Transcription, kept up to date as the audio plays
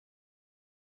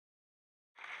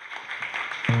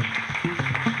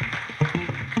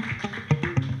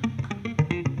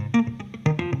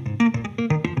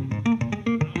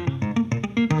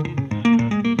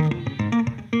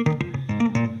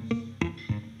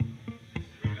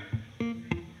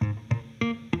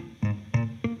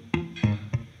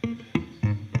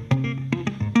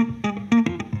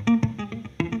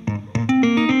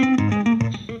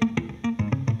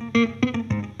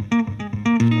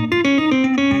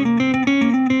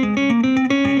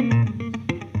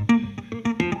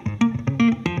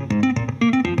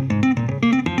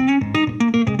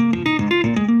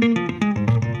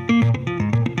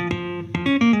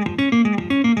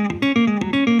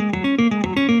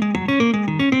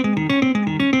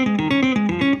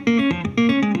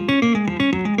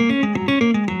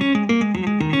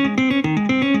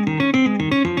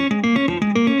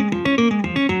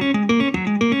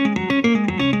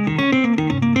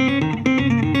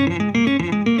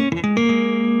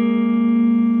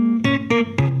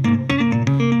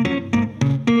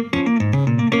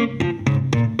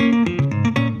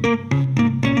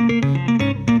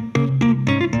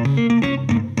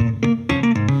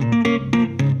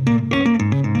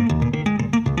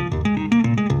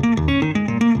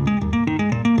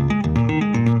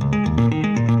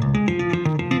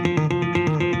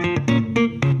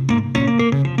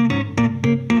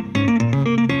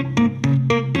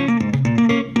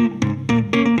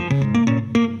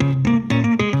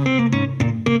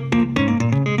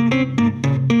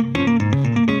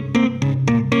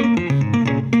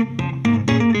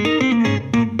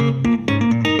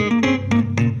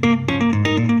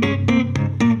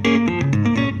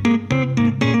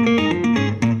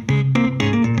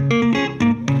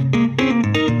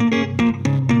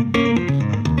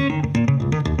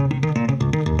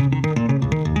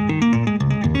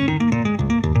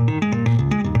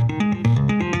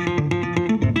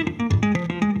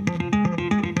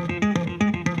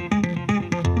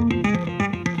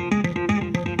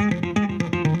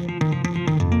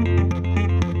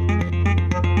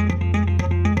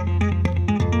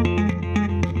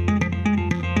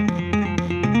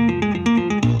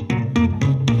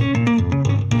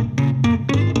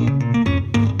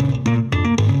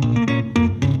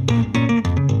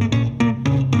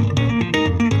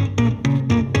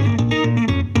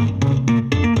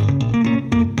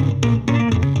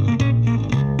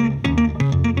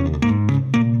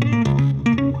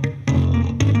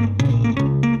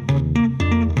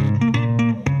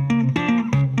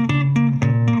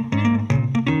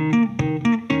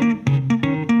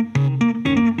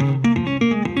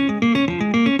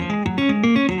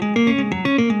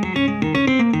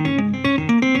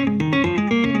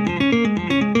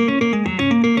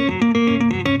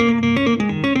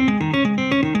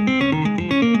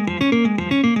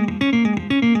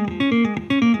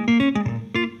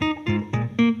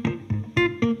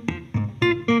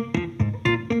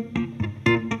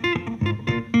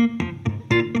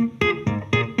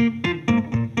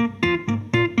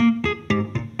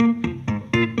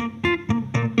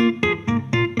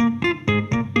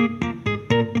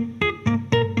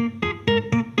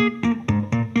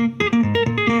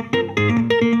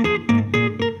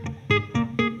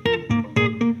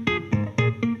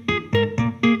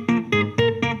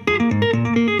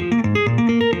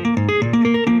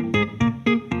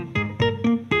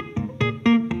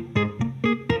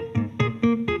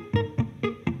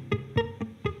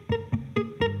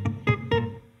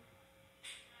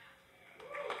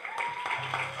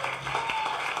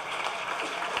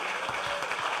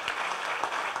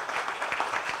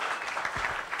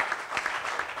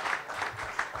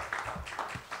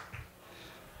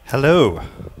Hello.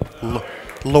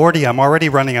 Lordy, I'm already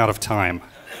running out of time.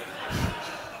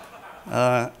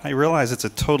 I realize it's a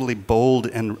totally bold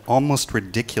and almost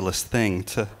ridiculous thing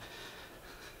to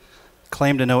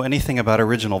claim to know anything about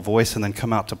original voice and then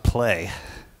come out to play.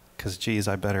 Because, geez,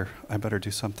 I better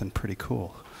do something pretty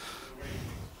cool.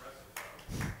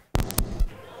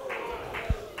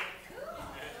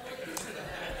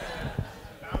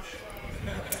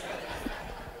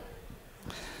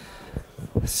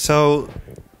 So,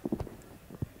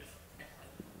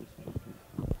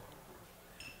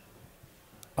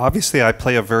 obviously I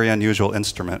play a very unusual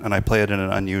instrument, and I play it in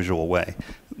an unusual way.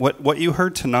 What you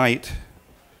heard tonight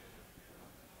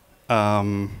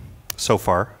so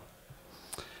far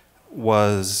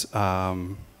was,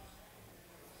 there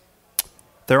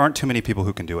aren't too many people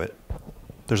who can do it.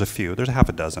 There's a few, there's a half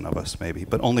a dozen of us maybe,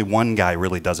 but only one guy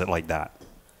really does it like that.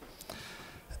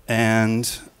 And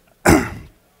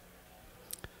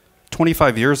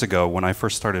 25 years ago, when I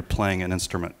first started playing an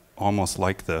instrument almost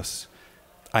like this,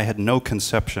 I had no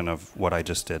conception of what I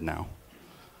just did now.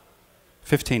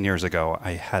 15 years ago,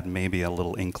 I had maybe a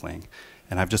little inkling,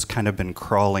 and I've just kind of been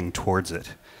crawling towards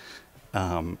it.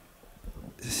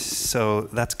 So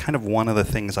that's kind of one of the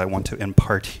things I want to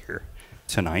impart here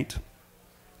tonight.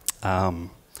 We're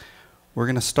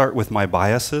going to start with my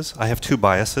biases. I have two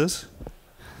biases.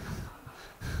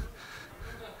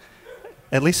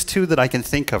 At least two that I can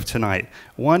think of tonight.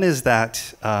 One is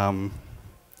that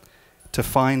to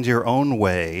find your own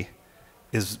way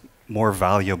is more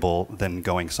valuable than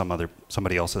going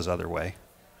somebody else's other way.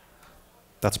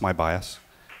 That's my bias.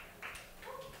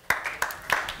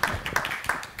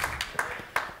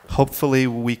 Hopefully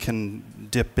we can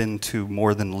dip into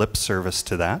more than lip service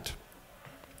to that.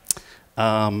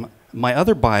 My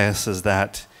other bias is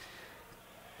that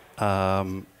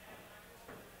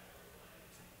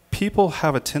people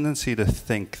have a tendency to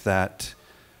think that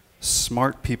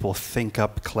smart people think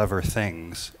up clever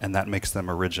things and that makes them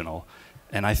original.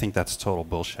 And I think that's total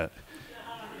bullshit.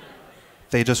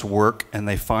 They just work and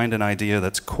they find an idea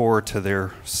that's core to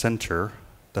their center,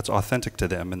 that's authentic to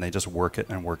them, and they just work it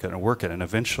and work it and work it. And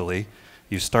eventually,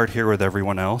 you start here with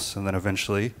everyone else, and then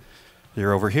eventually,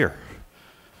 you're over here.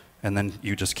 And then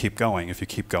you just keep going if you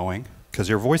keep going, because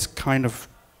your voice kind of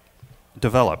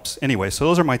develops. Anyway, so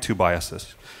those are my two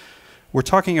biases. We're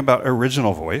talking about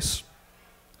original voice,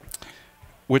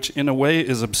 which in a way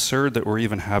is absurd that we're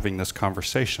even having this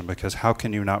conversation, because how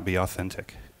can you not be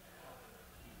authentic?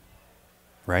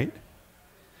 Right?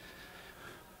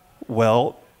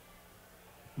 Well,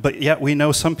 but yet we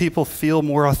know some people feel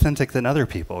more authentic than other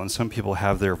people, and some people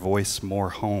have their voice more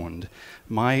honed.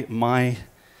 My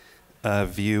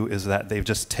view is that they've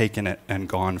just taken it and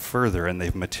gone further, and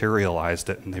they've materialized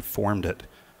it, and they've formed it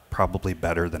probably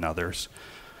better than others.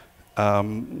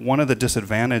 One of the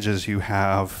disadvantages you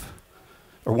have,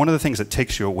 or one of the things that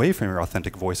takes you away from your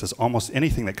authentic voice, is almost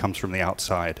anything that comes from the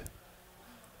outside.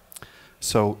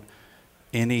 So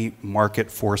any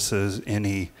market forces,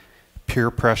 any peer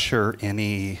pressure,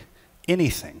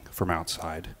 anything from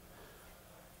outside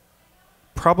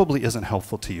probably isn't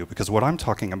helpful to you, because what I'm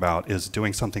talking about is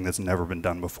doing something that's never been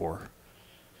done before.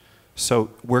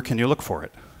 So where can you look for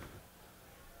it?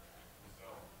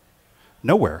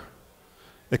 Nowhere,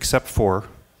 except for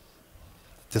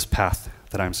this path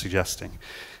that I'm suggesting.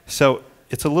 So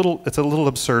it's a little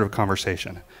absurd of a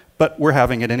conversation, but we're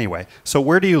having it anyway. So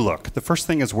where do you look? The first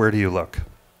thing is, where do you look?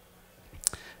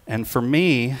 And for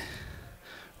me,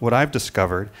 what I've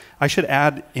discovered, I should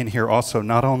add in here also,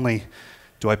 not only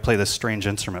do I play this strange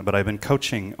instrument, but I've been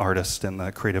coaching artists in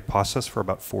the creative process for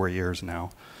about 4 years now.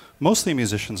 Mostly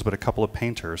musicians, but a couple of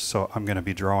painters, so I'm going to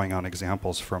be drawing on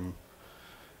examples from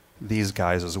these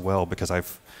guys as well, because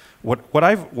what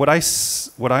I'm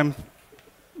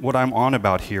on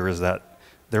about here is that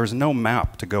there's no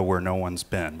map to go where no one's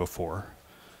been before.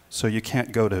 So you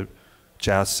can't go to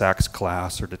jazz sax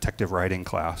class or detective writing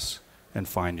class and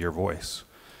find your voice.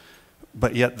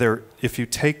 But yet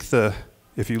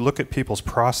if you look at people's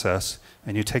process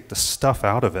and you take the stuff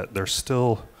out of it, there's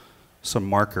still some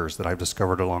markers that I've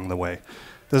discovered along the way.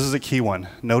 This is a key one,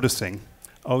 noticing.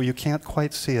 Oh, you can't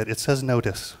quite see it. It says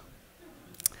notice.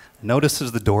 Notice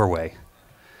is the doorway.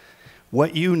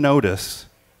 What you notice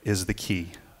is the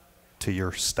key to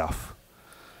your stuff.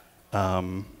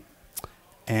 And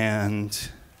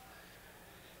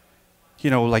you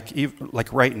know,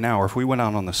 like right now, or if we went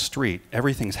out on the street,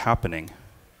 everything's happening,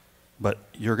 but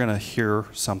you're going to hear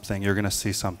something, you're going to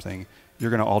see something, you're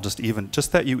going to all just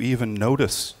that you even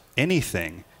notice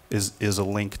anything is a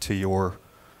link to your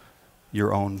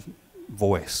own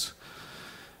voice.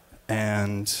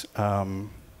 And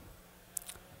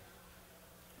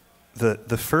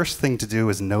the first thing to do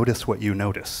is notice what you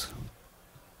notice.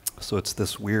 So it's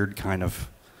this weird kind of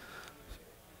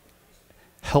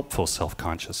helpful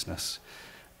self-consciousness.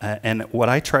 And what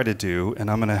I try to do, and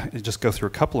I'm going to just go through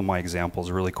a couple of my examples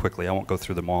really quickly. I won't go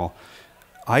through them all.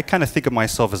 I kind of think of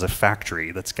myself as a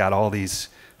factory that's got all these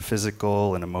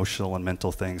physical and emotional and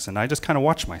mental things, and I just kind of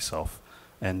watch myself.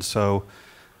 And so,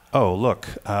 oh, look,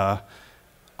 I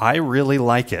really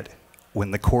like it when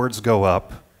the chords go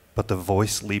up, but the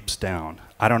voice leaps down.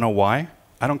 I don't know why.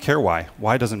 I don't care why.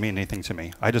 Why doesn't mean anything to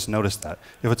me. I just noticed that.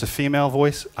 If it's a female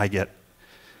voice,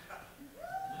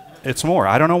 it's more.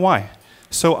 I don't know why.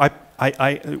 So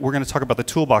we're going to talk about the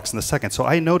toolbox in a second. So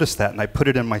I noticed that, and I put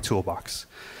it in my toolbox.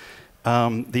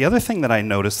 The other thing that I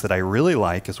noticed that I really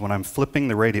like is when I'm flipping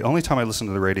the radio. Only time I listen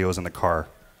to the radio is in the car.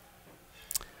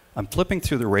 I'm flipping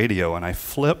through the radio, and I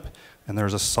flip, and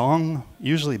there's a song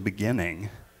usually beginning,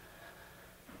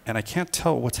 and I can't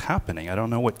tell what's happening. I don't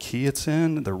know what key it's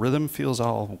in. The rhythm feels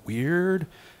all weird,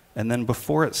 and then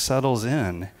before it settles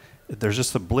in, there's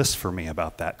just a bliss for me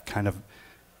about that kind of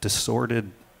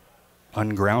distorted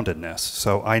ungroundedness.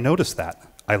 So I notice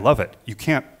that. I love it. You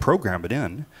can't program it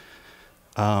in,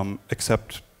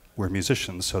 except we're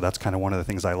musicians, so that's kind of one of the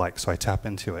things I like, so I tap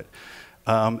into it.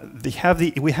 We have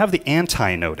the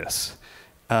anti-notice,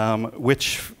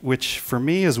 which for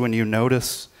me is when you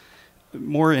notice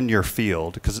more in your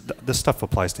field, because this stuff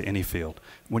applies to any field.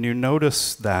 When you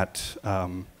notice that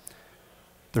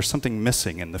there's something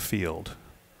missing in the field,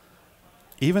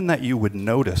 even that you would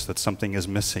notice that something is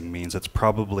missing means it's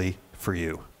probably for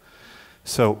you.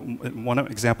 So one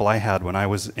example I had when I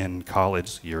was in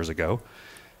college years ago,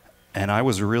 and I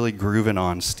was really grooving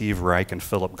on Steve Reich and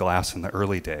Philip Glass in the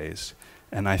early days,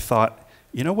 and I thought,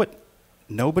 you know what,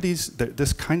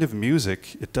 this kind of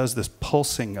music, it does this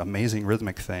pulsing, amazing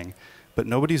rhythmic thing, but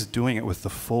nobody's doing it with the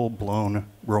full-blown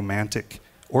romantic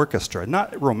orchestra.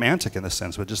 Not romantic in the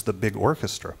sense, but just the big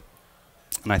orchestra.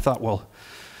 And I thought, well,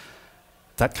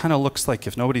 that kind of looks like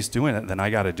if nobody's doing it, then I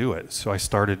got to do it. So I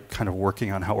started kind of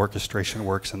working on how orchestration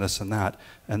works and this and that.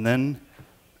 And then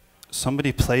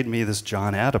somebody played me this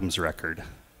John Adams record,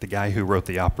 the guy who wrote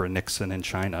the opera Nixon in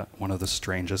China, one of the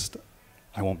strangest,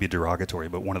 I won't be derogatory,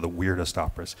 but one of the weirdest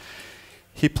operas.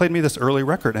 He played me this early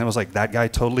record, and I was like, that guy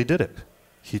totally did it.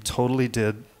 He totally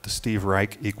did the Steve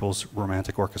Reich equals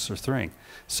romantic orchestra thing.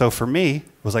 So for me, it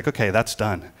was like, okay, that's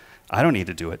done. I don't need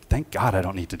to do it. Thank God I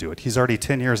don't need to do it. He's already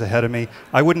 10 years ahead of me.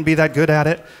 I wouldn't be that good at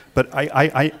it, but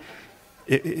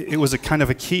it was a kind of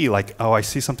a key, like, oh, I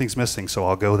see something's missing, so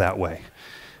I'll go that way.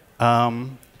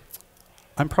 I'm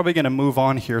probably going to move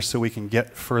on here so we can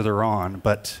get further on,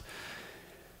 but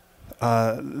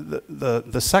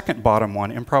the second bottom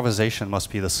one, improvisation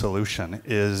must be the solution,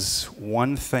 is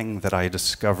one thing that I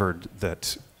discovered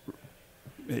that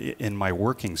in my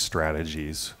working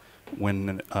strategies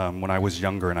when I was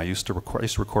younger, and I used to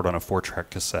record on a 4-track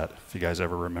cassette, if you guys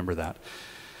ever remember that.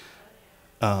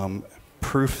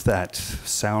 Proof that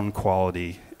sound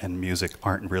quality and music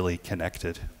aren't really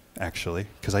connected, actually,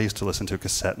 because I used to listen to a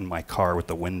cassette in my car with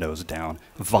the windows down.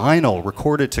 Vinyl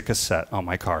recorded to cassette on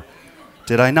my car.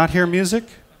 Did I not hear music?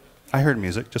 I heard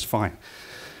music just fine.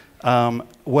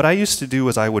 What I used to do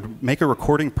is I would make a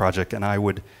recording project and I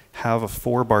would have a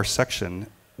 4-bar section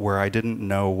where I didn't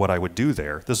know what I would do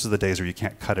there. This is the days where you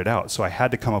can't cut it out, so I had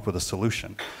to come up with a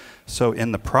solution. So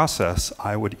in the process,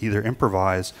 I would either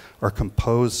improvise or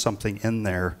compose something in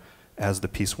there as the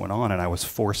piece went on, and I was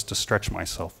forced to stretch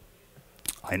myself.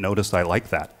 I noticed I like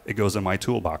that. It goes in my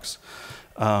toolbox.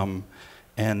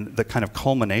 And the kind of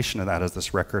culmination of that is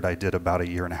this record I did about 1.5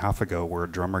 years ago where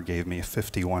a drummer gave me a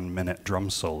 51-minute drum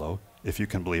solo, if you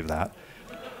can believe that.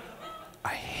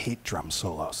 I hate drum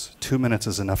solos. 2 minutes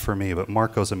is enough for me, but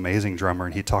Marco's an amazing drummer,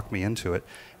 and he talked me into it.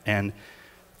 And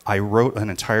I wrote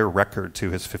an entire record to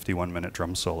his 51-minute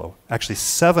drum solo. Actually,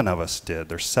 7 of us did.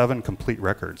 There's 7 complete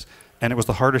records. And it was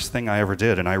the hardest thing I ever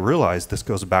did. And I realized this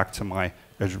goes back to my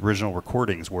original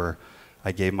recordings where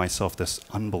I gave myself this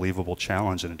unbelievable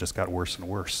challenge, and it just got worse and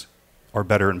worse, or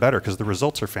better and better, because the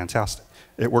results are fantastic.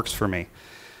 It works for me.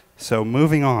 So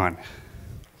moving on.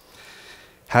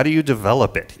 How do you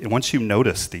develop it once you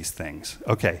notice these things?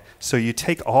 Okay, so you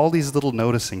take all these little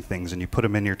noticing things and you put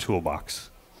them in your toolbox.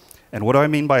 And what do I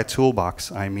mean by a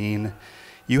toolbox? I mean,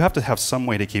 you have to have some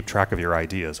way to keep track of your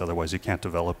ideas, otherwise you can't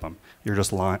develop them. You're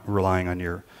just relying on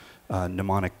your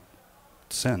mnemonic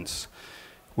sense,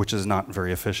 which is not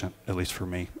very efficient, at least for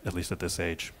me, at least at this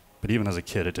age. But even as a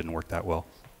kid, it didn't work that well.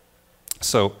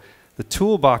 So the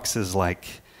toolbox is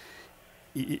like,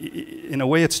 in a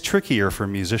way, it's trickier for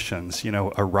musicians. You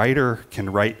know, a writer can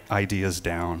write ideas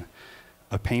down.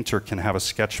 A painter can have a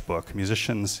sketchbook.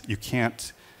 Musicians, you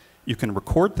can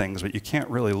record things, but you can't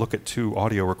really look at 2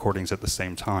 audio recordings at the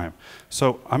same time.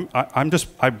 So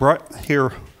I brought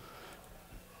here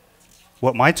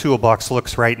what my toolbox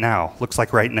looks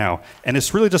like right now. And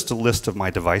it's really just a list of my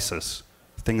devices,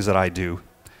 things that I do.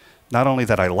 Not only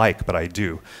that I like, but I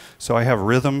do. So I have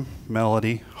rhythm,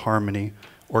 melody, harmony,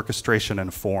 orchestration,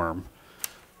 and form.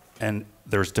 And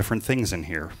there's different things in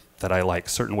here that I like,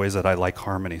 certain ways that I like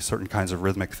harmony, certain kinds of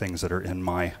rhythmic things that are in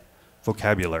my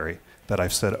vocabulary that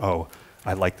I've said, oh,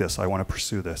 I like this, I want to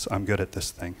pursue this, I'm good at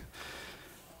this thing.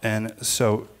 And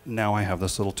so now I have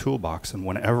this little toolbox, and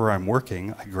whenever I'm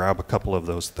working, I grab a couple of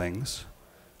those things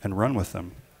and run with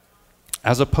them,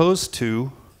 as opposed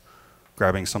to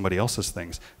grabbing somebody else's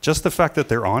things. Just the fact that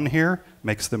they're on here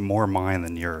makes them more mine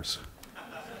than yours.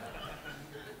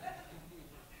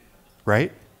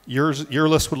 Right? Your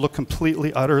list would look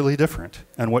completely, utterly different.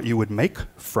 And what you would make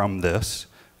from this,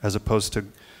 as opposed to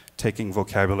taking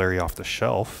vocabulary off the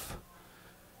shelf,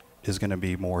 is going to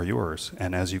be more yours.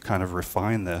 And as you kind of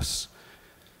refine this,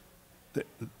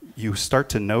 you start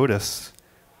to notice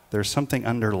There's something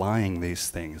underlying these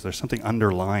things. There's something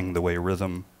underlying the way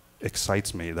rhythm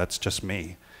excites me. That's just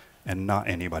me and not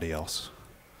anybody else.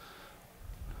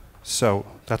 So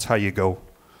that's how you go.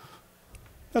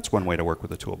 That's one way to work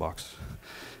with the toolbox.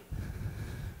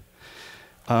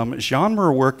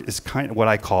 Genre work is kind of what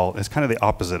I call, is kind of the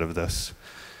opposite of this.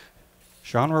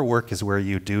 Genre work is where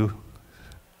you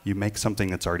make something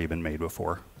that's already been made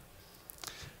before.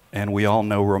 And we all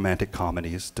know romantic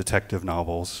comedies, detective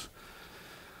novels,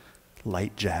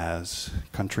 light jazz,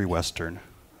 country western.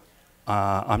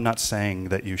 I'm not saying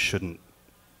that you shouldn't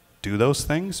do those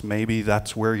things. Maybe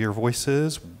that's where your voice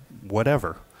is,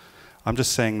 whatever. I'm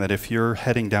just saying that if you're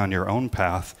heading down your own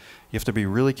path, you have to be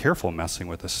really careful messing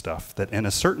with this stuff. That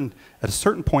at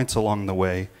certain points along the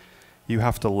way, you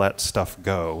have to let stuff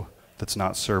go that's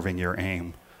not serving your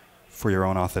aim for your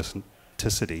own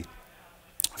authenticity.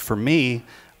 For me,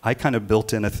 I kind of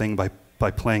built in a thing by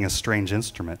playing a strange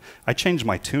instrument. I changed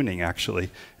my tuning, actually,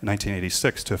 in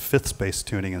 1986 to a fifth bass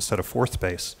tuning instead of fourth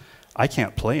bass. I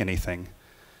can't play anything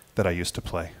that I used to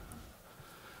play.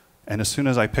 And as soon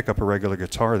as I pick up a regular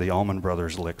guitar, the Allman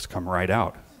Brothers licks come right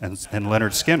out, and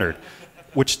Leonard Skinner,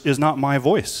 which is not my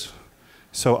voice.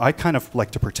 So I kind of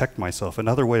like to protect myself.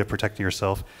 Another way of protecting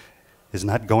yourself is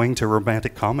not going to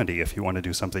romantic comedy if you want to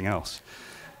do something else.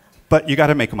 But you got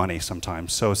to make money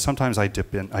sometimes. So sometimes I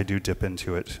do dip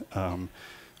into it.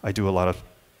 I do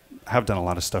have done a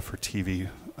lot of stuff for TV.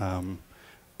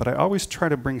 But I always try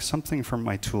to bring something from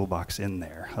my toolbox in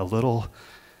there. A little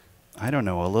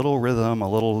rhythm, a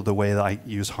little the way that I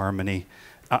use harmony.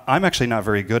 I'm actually not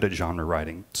very good at genre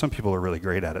writing. Some people are really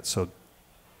great at it, so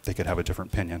they could have a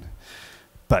different opinion.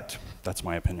 But that's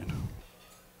my opinion.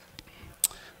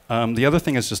 The other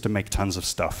thing is just to make tons of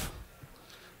stuff.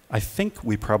 I think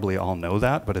we probably all know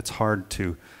that, but it's hard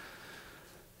to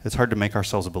make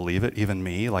ourselves believe it, even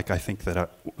me. Like, I think that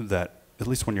at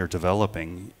least when you're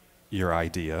developing your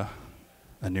idea,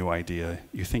 a new idea,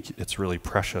 you think it's really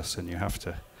precious and you have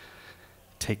to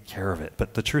take care of it.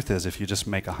 But the truth is, if you just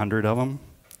make 100 of them,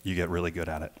 you get really good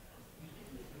at it.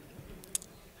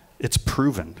 It's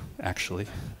proven, actually.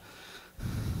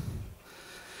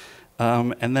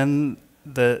 And then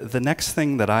the next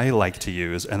thing that I like to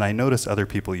use, and I notice other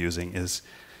people using, is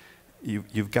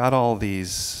you've got all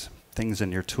these things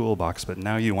in your toolbox, but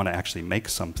now you want to actually make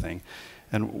something.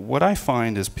 And what I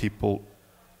find is people,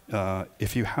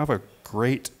 if you have a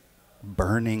great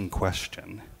burning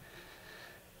question,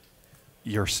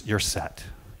 you're set.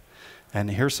 And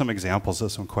here's some examples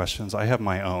of some questions. I have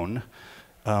my own.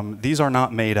 These are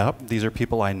not made up. These are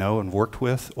people I know and worked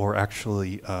with, or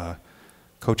actually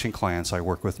coaching clients I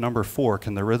work with. Number 4,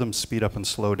 can the rhythm speed up and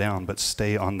slow down but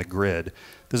stay on the grid?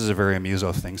 This is a very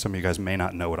amuso thing. Some of you guys may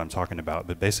not know what I'm talking about,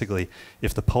 but basically,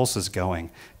 if the pulse is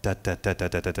going, this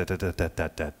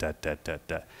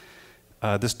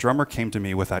drummer came to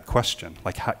me with that question,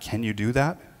 like, can you do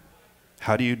that?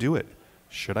 How do you do it?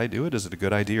 Should I do it? Is it a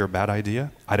good idea or a bad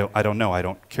idea? I don't know. I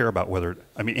don't care about whether,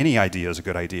 any idea is a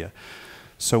good idea.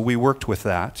 So we worked with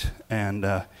that,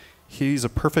 and he's a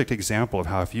perfect example of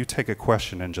how if you take a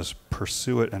question and just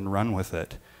pursue it and run with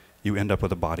it, you end up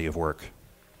with a body of work.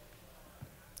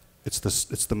 It's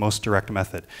the most direct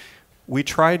method. We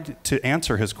tried to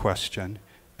answer his question,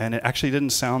 and it actually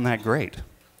didn't sound that great.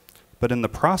 But in the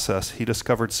process, he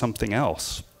discovered something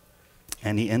else,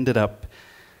 and he ended up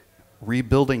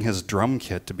rebuilding his drum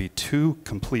kit to be 2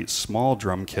 complete small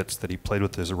drum kits that he played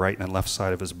with his right and left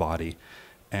side of his body,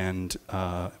 and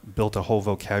built a whole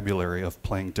vocabulary of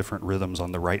playing different rhythms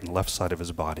on the right and left side of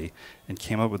his body, and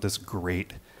came up with this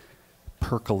great,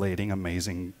 percolating,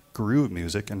 amazing groove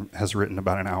music, and has written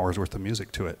about an hour's worth of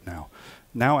music to it now.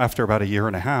 Now, after about 1.5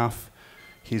 years,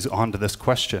 he's on to this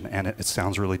question, and it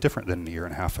sounds really different than 1.5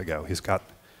 years ago. He's got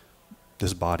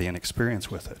this body and experience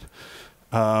with it.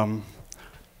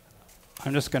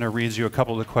 I'm just going to read you a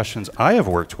couple of the questions I have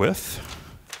worked with.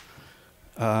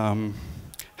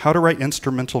 How to write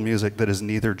instrumental music that is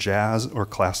neither jazz or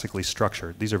classically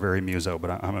structured. These are very muso,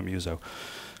 but I'm a muso.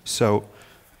 So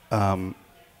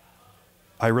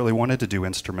I really wanted to do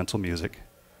instrumental music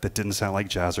that didn't sound like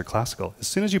jazz or classical. As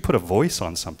soon as you put a voice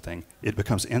on something, it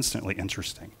becomes instantly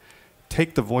interesting.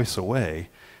 Take the voice away,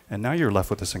 and now you're left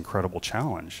with this incredible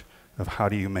challenge of how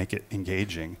do you make it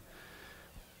engaging.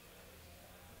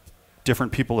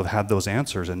 Different people have had those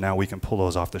answers, and now we can pull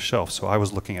those off the shelf. So I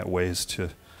was looking at ways to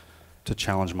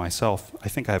challenge myself. I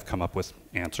think I've come up with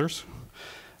answers.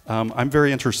 I'm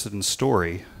very interested in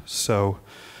story, so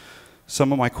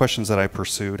some of my questions that I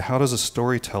pursued: how does a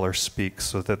storyteller speak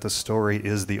so that the story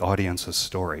is the audience's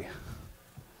story?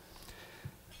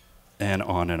 And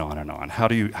on and on and on. How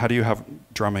do you have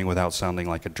drumming without sounding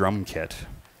like a drum kit?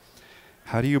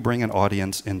 How do you bring an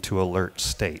audience into alert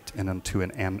state and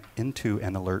into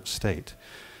an alert state?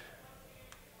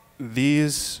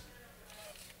 These,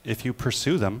 if you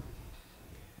pursue them,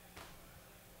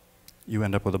 you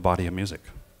end up with a body of music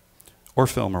or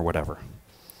film or whatever.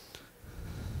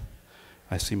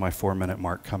 I see my 4-minute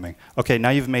mark coming. Okay,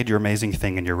 now you've made your amazing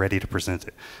thing and you're ready to present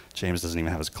it. James doesn't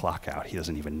even have his clock out. He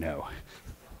doesn't even know.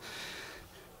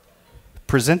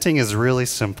 Presenting is really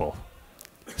simple.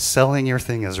 Selling your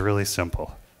thing is really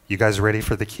simple. You guys ready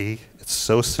for the key? It's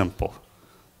so simple.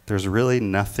 There's really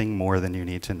nothing more than you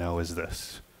need to know is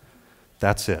this.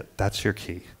 That's it. That's your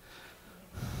key.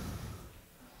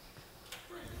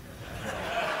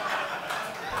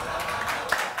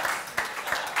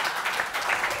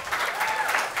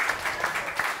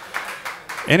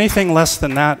 Anything less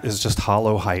than that is just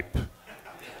hollow hype.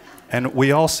 And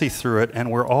we all see through it, and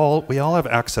we all have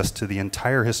access to the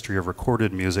entire history of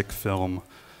recorded music, film,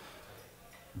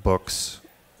 books.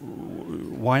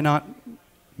 Why not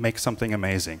make something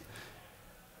amazing?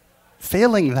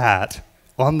 Failing that,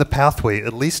 on the pathway,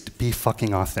 at least be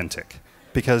fucking authentic,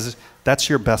 because that's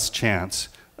your best chance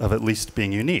of at least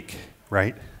being unique,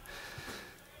 right?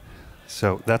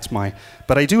 So that's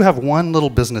but I do have one little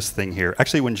business thing here.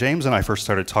 Actually, when James and I first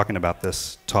started talking about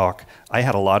this talk, I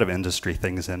had a lot of industry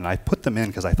things in, and I put them in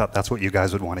because I thought that's what you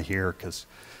guys would want to hear, because,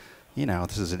 you know,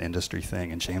 this is an industry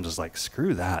thing. And James was like,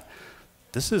 screw that.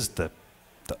 This is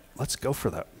let's go for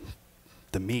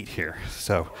the meat here.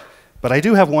 So, but I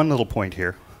do have one little point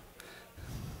here.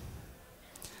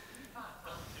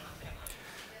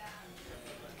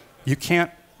 You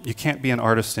can't be an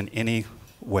artist in any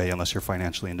way unless you're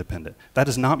financially independent. That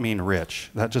does not mean rich.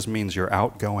 That just means your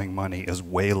outgoing money is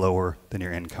way lower than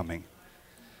your incoming.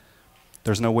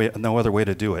 There's no other way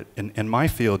to do it. In my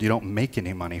field, you don't make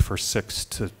any money for 6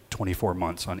 to 24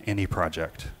 months on any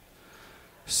project.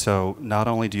 So not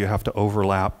only do you have to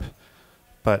overlap,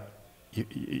 but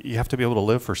you have to be able to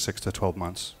live for 6 to 12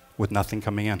 months with nothing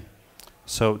coming in.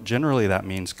 So generally that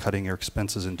means cutting your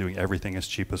expenses and doing everything as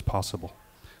cheap as possible.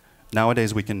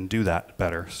 Nowadays we can do that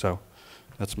better, so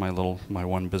that's my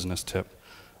one business tip.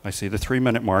 I see the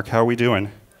 3-minute mark. How are we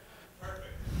doing? Perfect.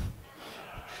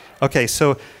 Okay,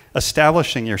 so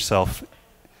establishing yourself,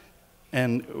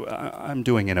 and I'm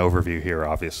doing an overview here,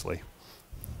 obviously,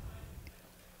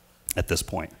 at this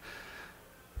point.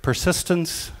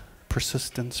 Persistence,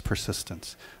 persistence,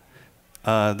 persistence.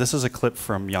 This is a clip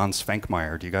from Jan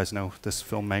Svankmajer. Do you guys know this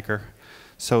filmmaker?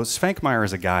 So Svankmajer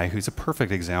is a guy who's a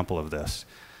perfect example of this.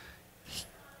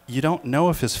 You don't know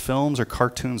if his films are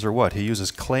cartoons or what. He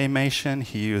uses claymation,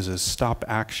 he uses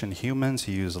stop-action humans,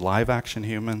 he uses live-action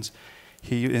humans.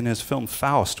 In his film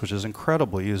Faust, which is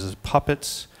incredible, he uses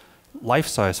puppets,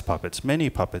 life-size puppets, mini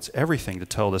puppets, everything to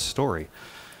tell this story.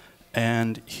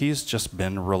 And he's just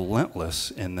been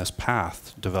relentless in this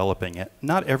path, developing it.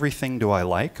 Not everything do I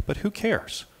like, but who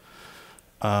cares?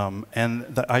 I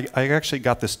actually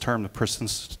got this term, the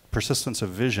persistence of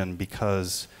vision,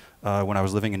 because when I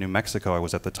was living in New Mexico, I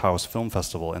was at the Taos Film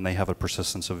Festival, and they have a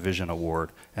Persistence of Vision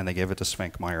Award, and they gave it to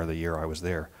Svankmajer the year I was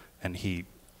there. And he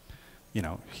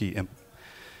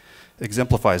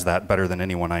exemplifies that better than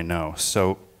anyone I know.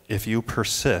 So if you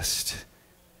persist,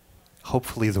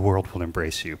 hopefully the world will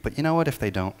embrace you. But you know what? If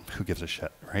they don't, who gives a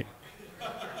shit, right?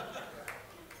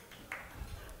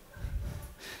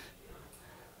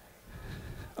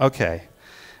 Okay,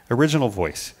 original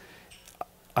voice.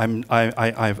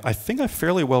 I think I've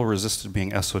fairly well resisted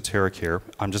being esoteric here.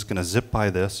 I'm just going to zip by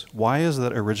this. Why is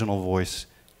that original voice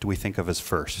do we think of as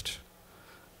first?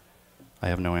 I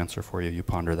have no answer for you. You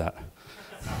ponder that.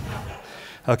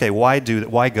 Okay, why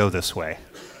go this way?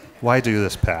 Why do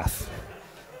this path?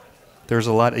 There's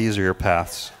a lot easier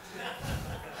paths.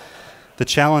 The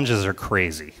challenges are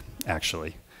crazy,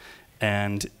 actually.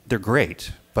 And they're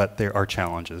great, but there are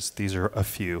challenges. These are a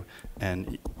few.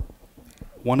 And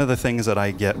one of the things that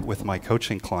I get with my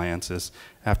coaching clients is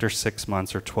after 6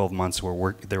 months or 12 months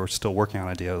they were still working on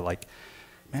an idea like,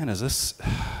 man, is this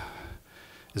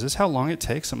how long it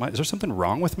takes? Is there something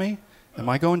wrong with me? Am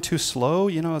I going too slow?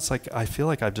 You know, it's like, I feel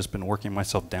like I've just been working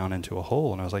myself down into a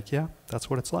hole. And I was like, yeah, that's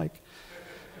what it's like.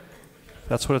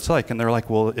 That's what it's like. And they're like,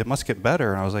 well, it must get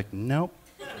better. And I was like, nope.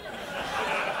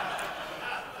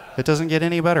 It doesn't get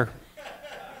any better.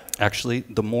 Actually,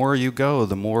 the more you go,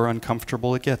 the more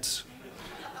uncomfortable it gets.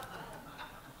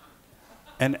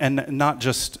 And not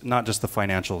just the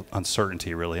financial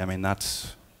uncertainty, really. I mean,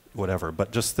 that's whatever.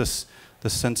 But just the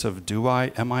sense of,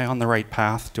 am I on the right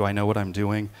path? Do I know what I'm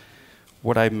doing?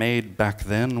 What I made back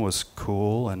then was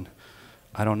cool, and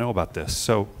I don't know about this.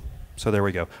 So there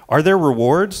we go. Are there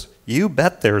rewards? You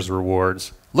bet there's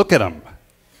rewards. Look at them.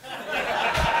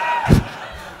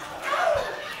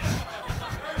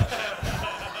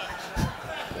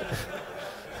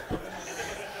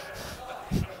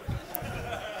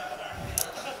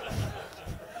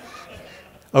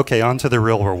 Okay, on to the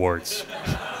real rewards.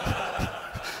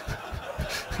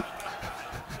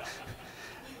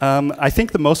 I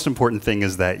think the most important thing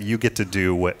is that you get to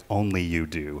do what only you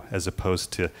do, as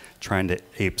opposed to trying to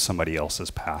ape somebody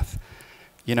else's path.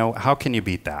 You know, how can you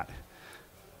beat that?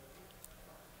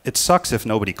 It sucks if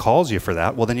nobody calls you for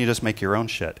that. Well, then you just make your own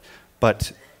shit.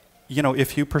 But, you know,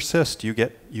 if you persist, you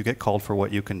get called for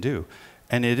what you can do.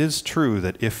 And it is true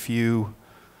that if you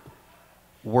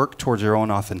work towards your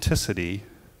own authenticity,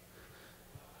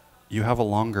 you have a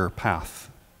longer path.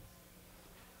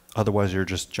 Otherwise, you're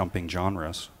just jumping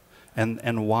genres.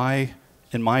 And why,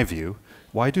 in my view,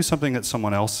 why do something that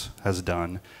someone else has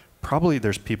done? Probably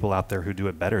there's people out there who do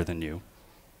it better than you,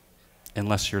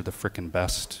 unless you're the frickin'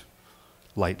 best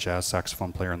light jazz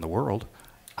saxophone player in the world.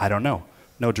 I don't know.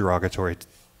 No derogatory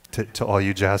to all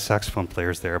you jazz saxophone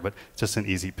players there, but it's just an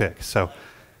easy pick. So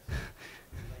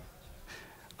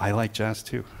I like jazz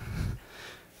too.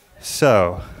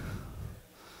 So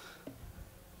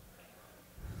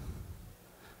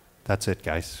that's it,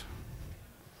 guys.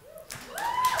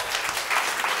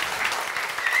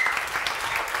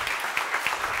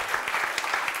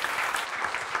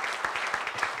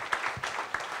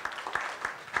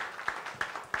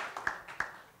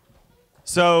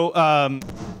 So,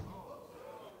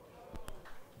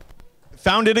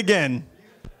 found it again.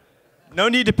 No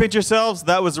need to pinch yourselves.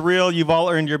 That was real. You've all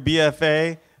earned your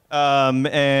BFA.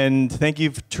 And thank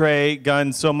you, Trey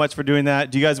Gunn, so much for doing that.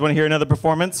 Do you guys want to hear another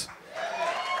performance?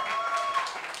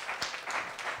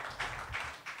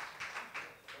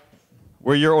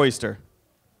 We're your oyster.